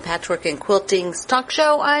American Patchwork and Quilting's talk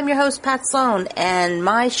show. I'm your host, Pat Sloan, and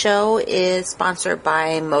my show is sponsored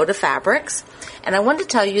by Moda Fabrics. And I want to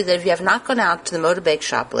tell you that if you have not gone out to the Moda Bake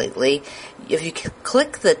Shop lately, if you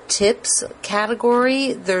click the tips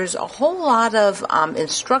category, there's a whole lot of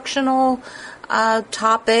instructional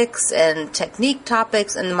topics and technique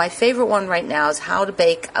topics, and my favorite one right now is how to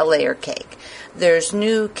bake a layer cake. There's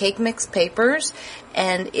new cake mix papers,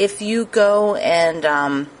 and if you go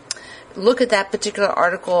and look at that particular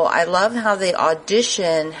article, I love how they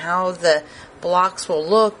audition how the blocks will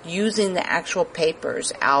look using the actual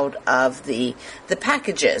papers out of the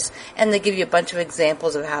packages, and they give you a bunch of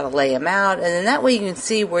examples of how to lay them out, and then that way you can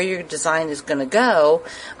see where your design is going to go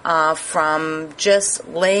from just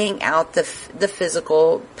laying out the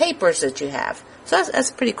physical papers that you have. So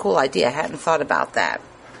that's a pretty cool idea. I hadn't thought about that.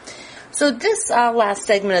 So this last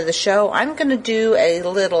segment of the show, I'm going to do a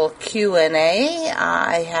little Q&A.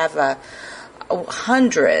 I have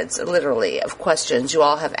hundreds, literally, of questions you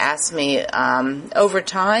all have asked me over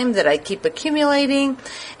time that I keep accumulating,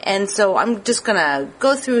 and so I'm just going to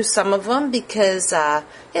go through some of them because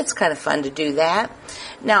it's kind of fun to do that.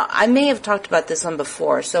 Now, I may have talked about this one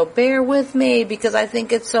before, so bear with me because I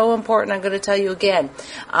think it's so important. I'm going to tell you again.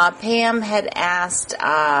 Pam had asked,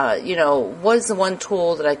 what is the one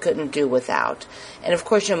tool that I couldn't do without? And of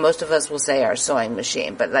course, most of us will say our sewing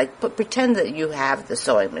machine, but pretend that you have the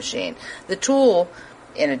sewing machine. The tool,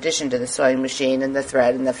 in addition to the sewing machine and the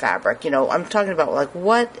thread and the fabric, I'm talking about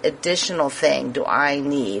what additional thing do I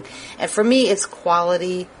need? And for me, it's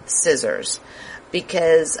quality scissors,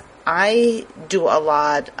 because I do a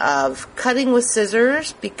lot of cutting with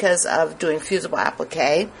scissors because of doing fusible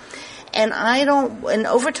applique. And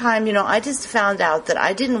over time, I just found out that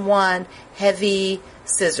I didn't want heavy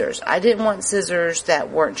scissors. I didn't want scissors that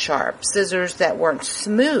weren't sharp, scissors that weren't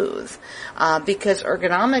smooth, because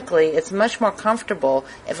ergonomically it's much more comfortable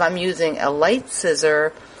if I'm using a light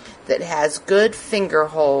scissor that has good finger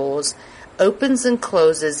holes, opens and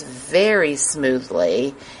closes very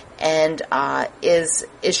smoothly, and is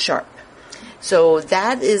sharp. So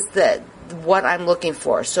that is what I'm looking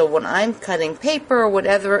for. So when I'm cutting paper or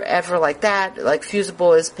whatever like that, like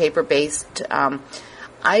fusible is paper based,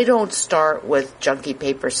 I don't start with junky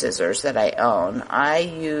paper scissors that I own. I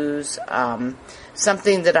use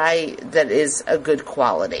something that is a good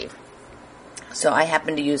quality. So I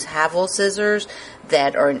happen to use Havel scissors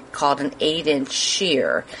that are called an 8-inch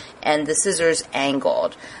shear, and the scissors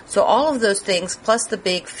angled. So all of those things, plus the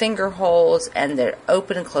big finger holes, and they're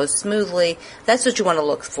open and close smoothly, that's what you want to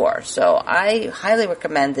look for. So I highly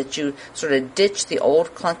recommend that you sort of ditch the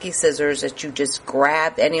old clunky scissors that you just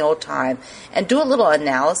grab any old time, and do a little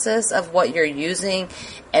analysis of what you're using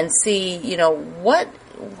and see,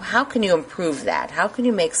 how can you improve that? How can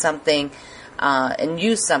you make something and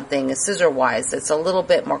use something scissor-wise that's a little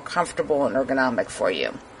bit more comfortable and ergonomic for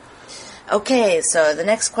you. Okay, so the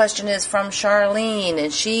next question is from Charlene,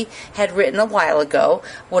 and she had written a while ago,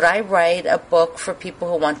 would I write a book for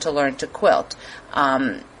people who want to learn to quilt?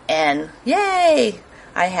 And yay!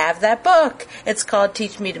 I have that book. It's called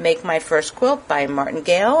Teach Me to Make My First Quilt by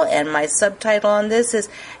Martingale, and my subtitle on this is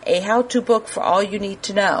A How-To Book for All You Need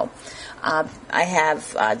to Know. I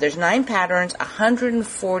have, there's 9 patterns,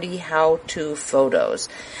 140 how-to photos.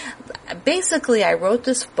 Basically, I wrote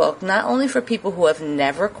this book not only for people who have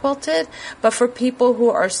never quilted, but for people who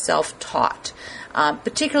are self-taught.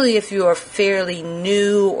 Particularly if you are fairly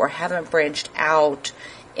new or haven't branched out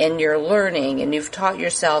in your learning and you've taught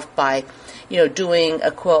yourself by, doing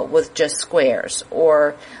a quilt with just squares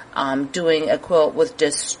or doing a quilt with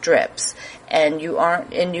just strips, and you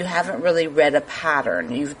haven't really read a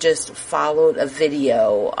pattern. You've just followed a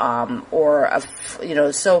video,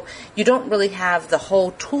 so you don't really have the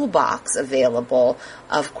whole toolbox available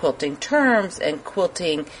of quilting terms and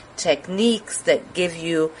quilting techniques that give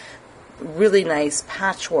you really nice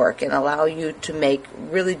patchwork and allow you to make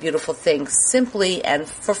really beautiful things simply and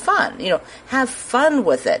for fun. Have fun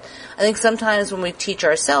with it. I think sometimes when we teach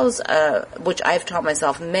ourselves, which I've taught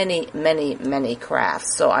myself many, many, many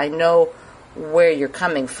crafts, so I know where you're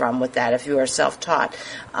coming from with that if you are self-taught.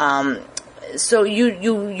 So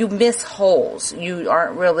you miss holes. You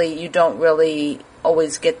don't really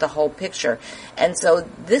always get the whole picture. And so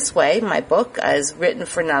this way, my book is written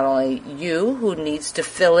for not only you who needs to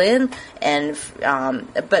fill in,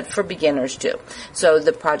 but for beginners too. So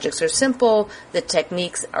the projects are simple, the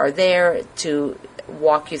techniques are there to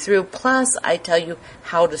walk you through, plus I tell you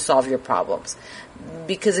how to solve your problems.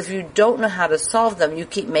 Because if you don't know how to solve them, you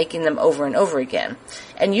keep making them over and over again.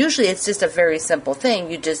 And usually it's just a very simple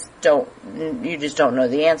thing. You just don't know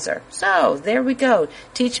the answer. So there we go.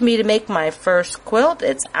 Teach me to make my first quilt.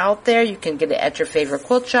 It's out there. You can get it at your favorite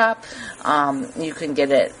quilt shop. You can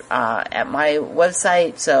get it at my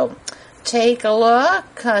website. So take a look.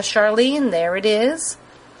 Charlene, there it is.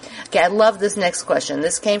 Okay, I love this next question.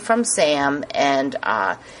 This came from Sam, and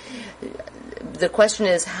the question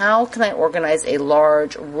is, how can I organize a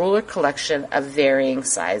large ruler collection of varying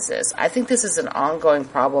sizes? I think this is an ongoing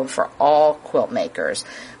problem for all quilt makers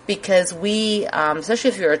because we, especially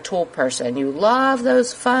if you're a tool person, you love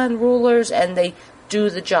those fun rulers and they do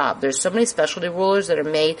the job. There's so many specialty rulers that are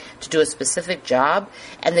made to do a specific job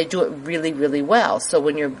and they do it really, really well. So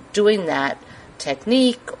when you're doing that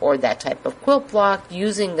technique or that type of quilt block,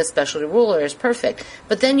 using a specialty ruler is perfect.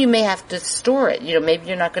 But then you may have to store it. Maybe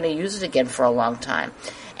you're not going to use it again for a long time.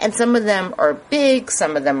 And some of them are big,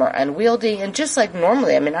 some of them are unwieldy, and just like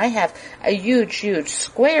normally, I have a huge, huge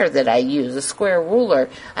square that I use, a square ruler.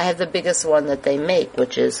 I have the biggest one that they make,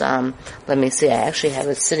 which is, let me see, I actually have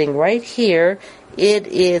it sitting right here. It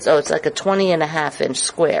is, it's like a 20.5-inch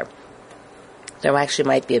square. There actually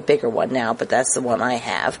might be a bigger one now, but that's the one I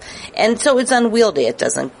have. And so it's unwieldy. It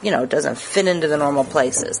doesn't fit into the normal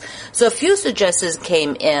places. So a few suggestions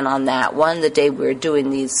came in on that one the day we were doing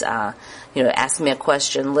these, ask me a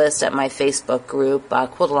question list at my Facebook group,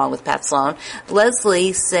 Quilt Along with Pat Sloan.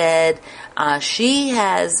 Leslie said, she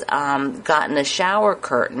has, gotten a shower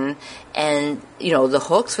curtain and, the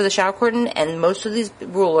hooks for the shower curtain, and most of these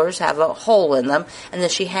rulers have a hole in them, and then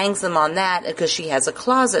she hangs them on that because she has a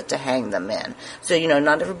closet to hang them in. So,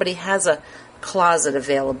 not everybody has a closet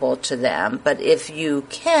available to them, but if you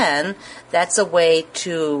can, that's a way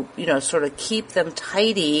to, sort of keep them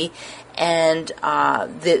tidy, and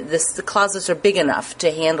the closets are big enough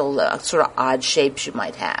to handle the sort of odd shapes you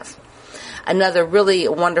might have. Another really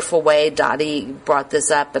wonderful way, Dottie brought this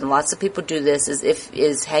up, and lots of people do this,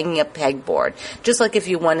 is hanging a pegboard. Just like if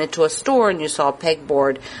you went into a store and you saw a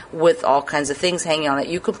pegboard with all kinds of things hanging on it,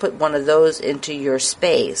 you can put one of those into your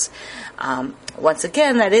space. Once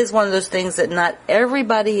again, that is one of those things that not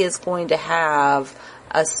everybody is going to have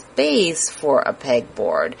a space for a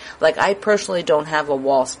pegboard. Like I personally don't have a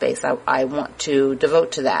wall space. I want to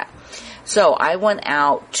devote to that. So I went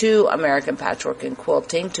out to American Patchwork and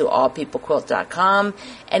Quilting, to allpeoplequilt.com,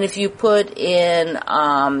 and if you put in,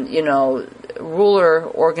 ruler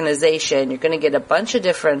organization, you're going to get a bunch of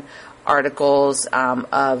different articles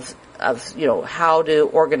of how to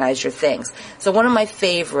organize your things. So one of my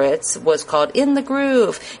favorites was called In the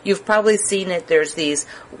Groove. You've probably seen it. There's these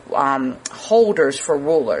holders for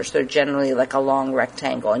rulers. They're generally like a long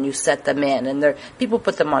rectangle, and you set them in, and people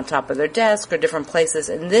put them on top of their desk or different places.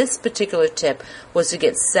 And this particular tip was to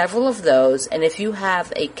get several of those, and if you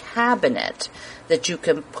have a cabinet that you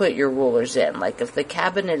can put your rulers in, like if the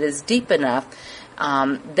cabinet is deep enough,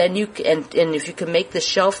 then you can, and if you can make the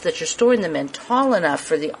shelf that you're storing them in tall enough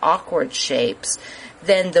for the awkward shapes,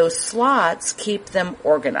 then those slots keep them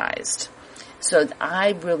organized. So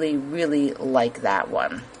I really, really like that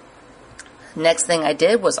one. Next thing I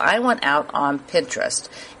did was I went out on Pinterest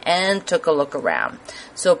and took a look around.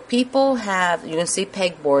 So people have, you can see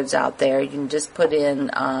pegboards out there. You can just put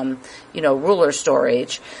in, ruler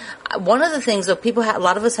storage. One of the things, though, a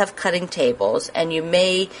lot of us have cutting tables, and you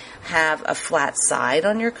may have a flat side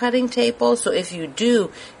on your cutting table. So if you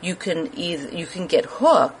do, you can get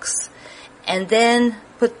hooks, and then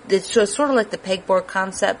so it's sort of like the pegboard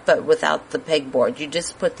concept, but without the pegboard. You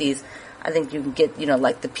just put these, I think you can get,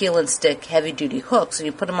 like the peel and stick heavy duty hooks, and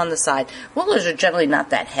you put them on the side. Rulers are generally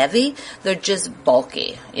not that heavy. They're just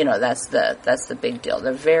bulky. That's the big deal.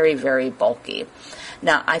 They're very, very bulky.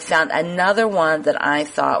 Now, I found another one that I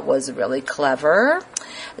thought was really clever.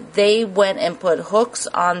 They went and put hooks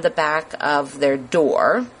on the back of their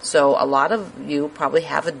door. So a lot of you probably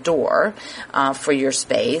have a door for your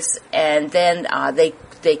space. And then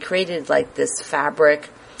they created like this fabric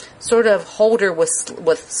sort of holder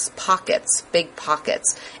with pockets, big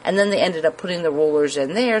pockets. And then they ended up putting the rulers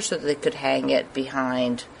in there so that they could hang it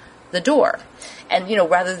behind the door. And,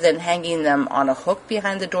 rather than hanging them on a hook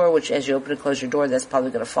behind the door, which as you open and close your door, that's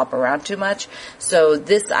probably going to flop around too much. So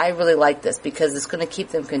I really like this because it's going to keep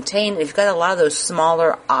them contained. If you've got a lot of those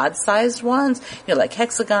smaller, odd-sized ones, like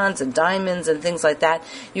hexagons and diamonds and things like that,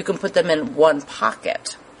 you can put them in one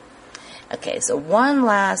pocket. Okay, so one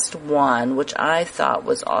last one, which I thought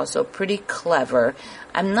was also pretty clever.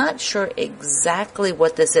 I'm not sure exactly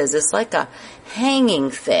what this is. It's like a hanging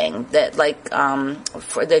thing that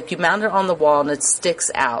that you mount it on the wall and it sticks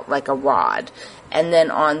out like a rod. And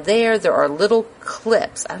then on there are little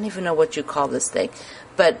clips. I don't even know what you call this thing.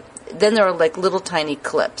 But then there are like little tiny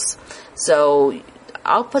clips. So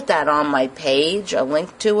I'll put that on my page, a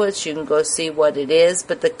link to it, so you can go see what it is.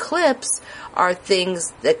 But the clips are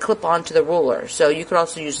things that clip onto the ruler. So you could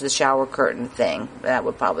also use the shower curtain thing. That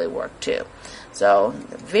would probably work too. So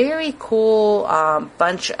very cool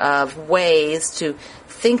bunch of ways to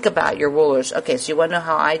think about your rulers. Okay, so you want to know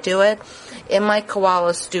how I do it? In my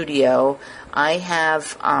Koala Studio, I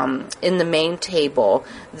have in the main table,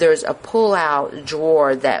 there's a pull-out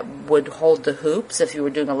drawer that would hold the hoops if you were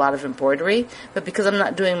doing a lot of embroidery. But because I'm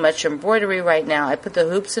not doing much embroidery right now, I put the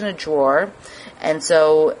hoops in a drawer. And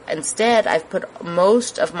so instead, I've put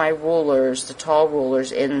most of my rulers, the tall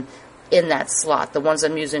rulers, in that slot, the ones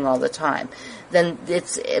I'm using all the time. Then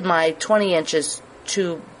my 20 inches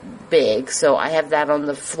too big, so I have that on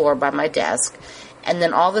the floor by my desk. And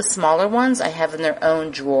then all the smaller ones I have in their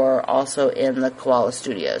own drawer also in the Koala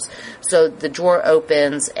Studios. So the drawer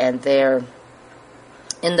opens and they're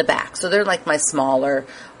in the back. So they're like my smaller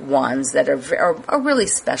ones that are really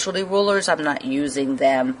specialty rulers. I'm not using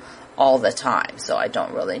them all the time, so I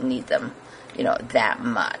don't really need them, that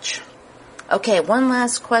much. Okay, one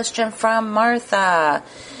last question from Martha.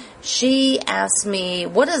 She asked me,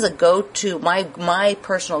 what is a go-to, my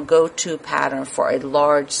personal go-to pattern for a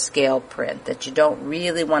large-scale print that you don't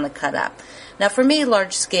really want to cut up? Now, for me,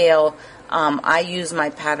 large-scale, I use my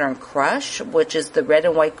pattern Crush, which is the red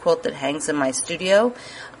and white quilt that hangs in my studio.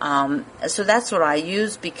 So that's what I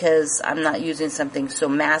use because I'm not using something so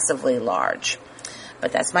massively large.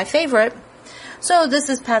 But that's my favorite. So this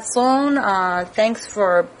is Pat Sloan. Thanks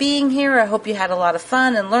for being here. I hope you had a lot of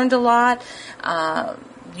fun and learned a lot.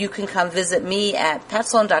 You can come visit me at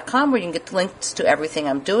patsloan.com where you can get links to everything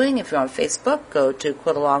I'm doing. If you're on Facebook, go to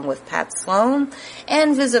Quilt Along with Pat Sloan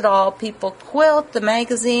and visit All People Quilt, the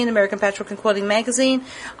magazine, American Patchwork and Quilting magazine,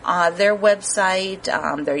 their website,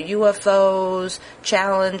 their UFOs,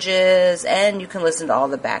 challenges, and you can listen to all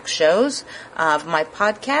the back shows of my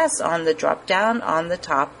podcast on the drop down on the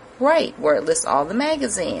top right where it lists all the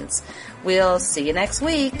magazines. We'll see you next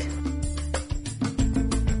week.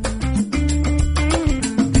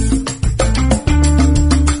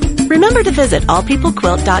 Remember to visit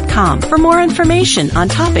allpeoplequilt.com for more information on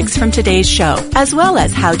topics from today's show, as well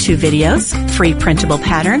as how-to videos, free printable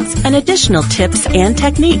patterns, and additional tips and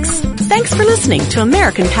techniques. Thanks for listening to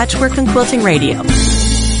American Patchwork and Quilting Radio.